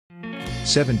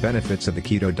7 Benefits of the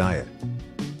Keto Diet.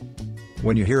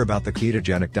 When you hear about the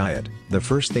ketogenic diet, the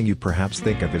first thing you perhaps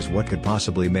think of is what could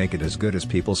possibly make it as good as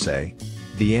people say?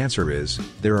 The answer is,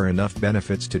 there are enough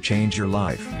benefits to change your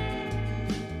life.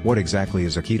 What exactly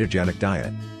is a ketogenic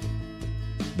diet?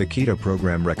 The keto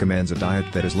program recommends a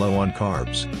diet that is low on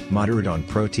carbs, moderate on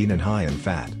protein and high in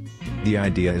fat. The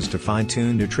idea is to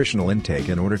fine-tune nutritional intake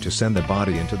in order to send the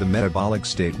body into the metabolic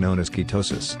state known as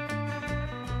ketosis.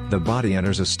 The body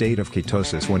enters a state of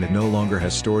ketosis when it no longer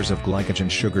has stores of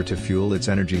glycogen sugar to fuel its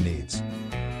energy needs.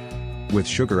 With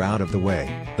sugar out of the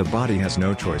way, the body has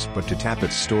no choice but to tap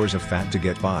its stores of fat to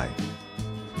get by.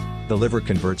 The liver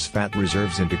converts fat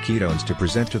reserves into ketones to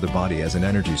present to the body as an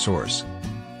energy source.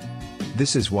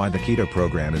 This is why the keto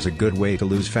program is a good way to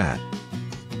lose fat.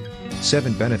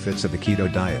 7 Benefits of the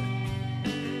Keto Diet.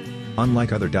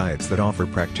 Unlike other diets that offer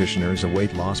practitioners a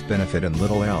weight loss benefit and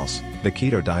little else, the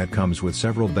keto diet comes with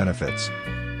several benefits.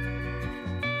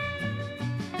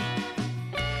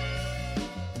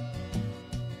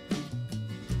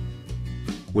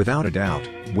 Without a doubt,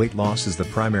 weight loss is the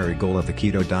primary goal of the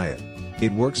keto diet.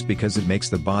 It works because it makes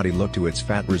the body look to its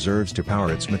fat reserves to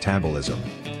power its metabolism.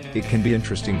 It can be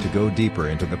interesting to go deeper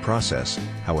into the process,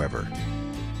 however.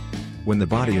 When the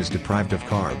body is deprived of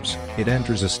carbs, it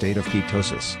enters a state of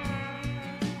ketosis.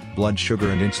 Blood sugar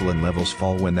and insulin levels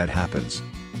fall when that happens.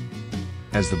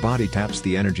 As the body taps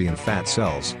the energy in fat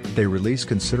cells, they release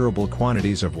considerable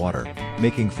quantities of water,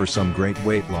 making for some great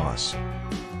weight loss.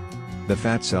 The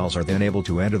fat cells are then able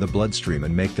to enter the bloodstream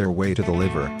and make their way to the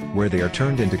liver, where they are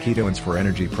turned into ketones for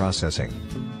energy processing.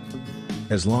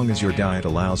 As long as your diet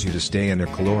allows you to stay in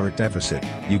a caloric deficit,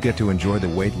 you get to enjoy the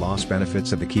weight loss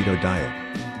benefits of the keto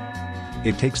diet.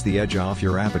 It takes the edge off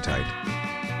your appetite.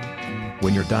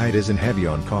 When your diet isn't heavy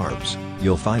on carbs,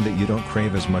 you'll find that you don't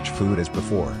crave as much food as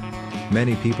before.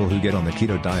 Many people who get on the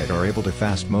keto diet are able to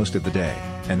fast most of the day,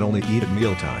 and only eat at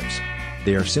mealtimes.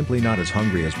 They are simply not as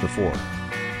hungry as before.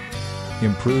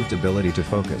 Improved ability to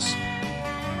focus.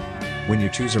 When you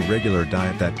choose a regular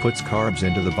diet that puts carbs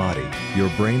into the body, your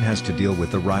brain has to deal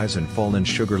with the rise and fall in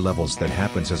sugar levels that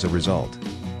happens as a result.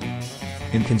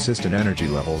 Inconsistent energy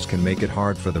levels can make it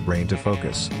hard for the brain to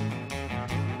focus.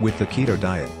 With the keto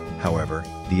diet, however,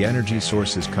 the energy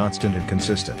source is constant and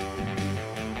consistent.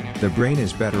 The brain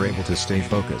is better able to stay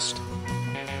focused.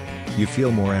 You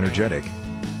feel more energetic.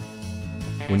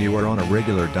 When you are on a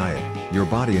regular diet, your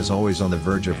body is always on the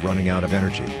verge of running out of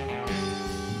energy.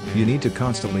 You need to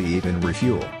constantly eat and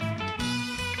refuel.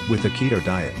 With the keto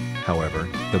diet, however,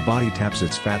 the body taps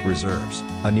its fat reserves,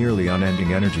 a nearly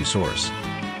unending energy source.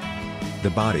 The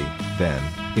body, then,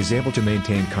 is able to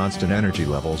maintain constant energy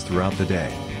levels throughout the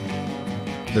day.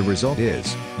 The result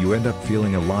is, you end up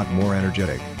feeling a lot more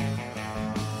energetic.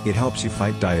 It helps you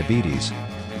fight diabetes.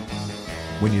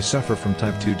 When you suffer from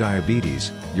type 2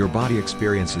 diabetes, your body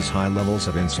experiences high levels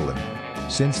of insulin.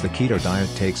 Since the keto diet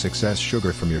takes excess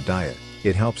sugar from your diet,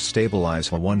 it helps stabilize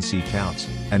A1C counts,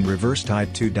 and reverse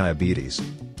type 2 diabetes.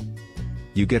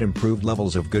 You get improved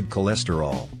levels of good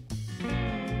cholesterol.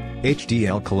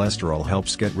 HDL cholesterol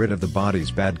helps get rid of the body's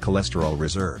bad cholesterol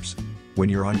reserves. When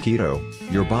you're on keto,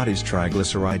 your body's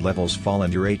triglyceride levels fall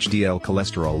and your HDL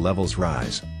cholesterol levels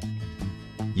rise.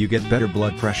 You get better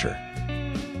blood pressure.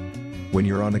 When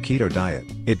you're on the keto diet,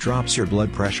 it drops your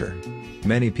blood pressure.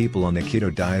 Many people on the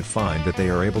keto diet find that they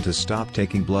are able to stop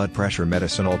taking blood pressure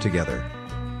medicine altogether.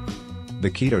 The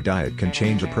keto diet can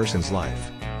change a person's life.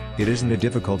 It isn't a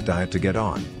difficult diet to get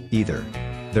on, either.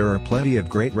 There are plenty of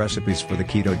great recipes for the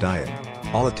keto diet.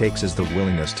 All it takes is the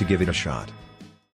willingness to give it a shot.